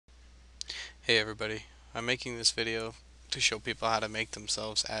Hey everybody, I'm making this video to show people how to make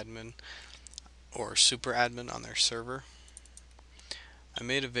themselves admin or super admin on their server. I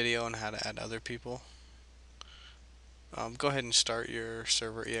made a video on how to add other people. Go ahead and start your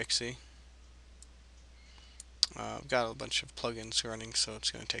server exe. I've got a bunch of plugins running, so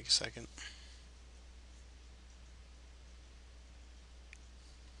it's going to take a second.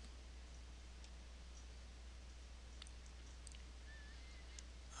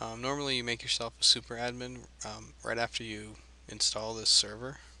 Normally you make yourself a super admin right after you install this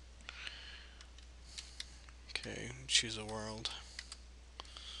server. Okay, choose a world.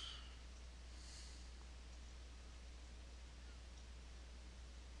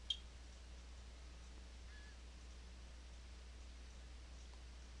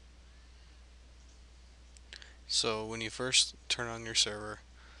 So when you first turn on your server,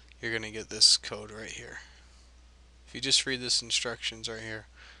 you're going to get this code right here. If you just read this instructions right here,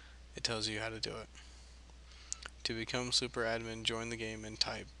 it tells you how to do it. To become super admin, join the game and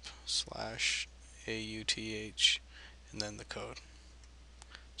type /AUTH and then the code.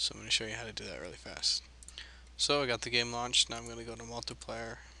 So I'm going to show you how to do that really fast. So I got the game launched. Now I'm going to go to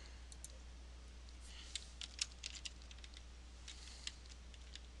multiplayer.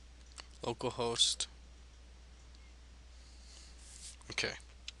 Localhost. Okay.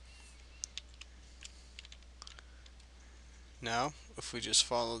 Now, if we just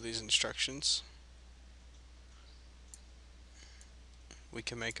follow these instructions, we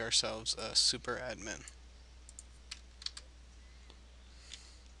can make ourselves a super admin.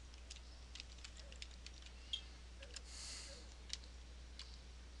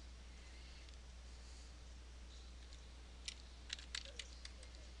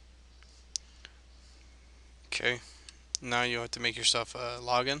 Okay. Now you have to make yourself a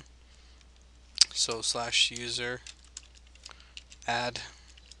login. So /user add.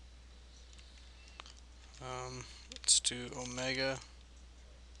 Let's do Omega.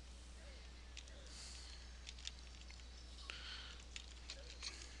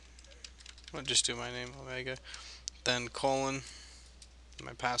 I'll just do my name Omega. Then colon,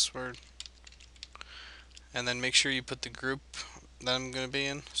 my password. And then make sure you put the group that I'm going to be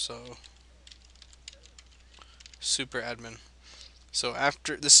in. So super admin. So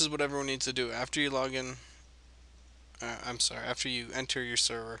after, this is what everyone needs to do. After you log in, after you enter your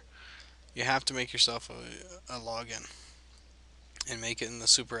server, you have to make yourself a login and make it in the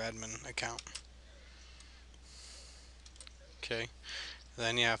super admin account. Okay.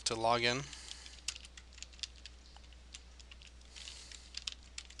 Then you have to log in.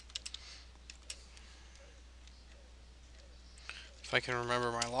 If I can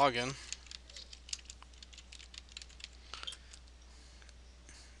remember my login.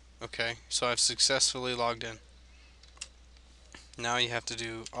 Okay, so I've successfully logged in. Now you have to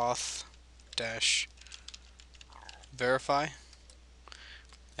do auth-verify,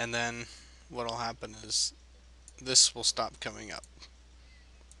 and then what'll happen is this will stop coming up.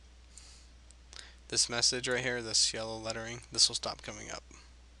 This message right here, this yellow lettering, this will stop coming up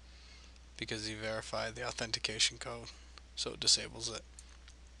because you verified the authentication code, so it disables it.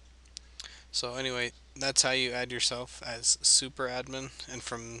 So anyway, that's how you add yourself as super admin, and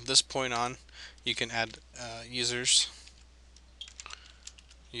from this point on you can add users,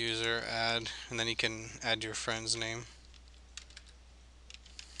 user add, and then you can add your friend's name.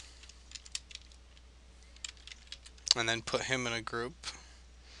 And then put him in a group.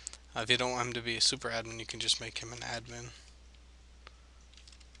 If you don't want him to be a super admin, you can just make him an admin.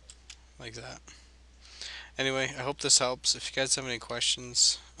 Like that. Anyway, I hope this helps. If you guys have any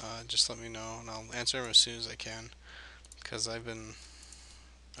questions, just let me know and I'll answer them as soon as I can. Because I've been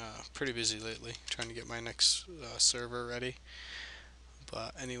pretty busy lately trying to get my next server ready.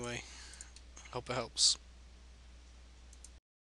 But anyway, hope it helps.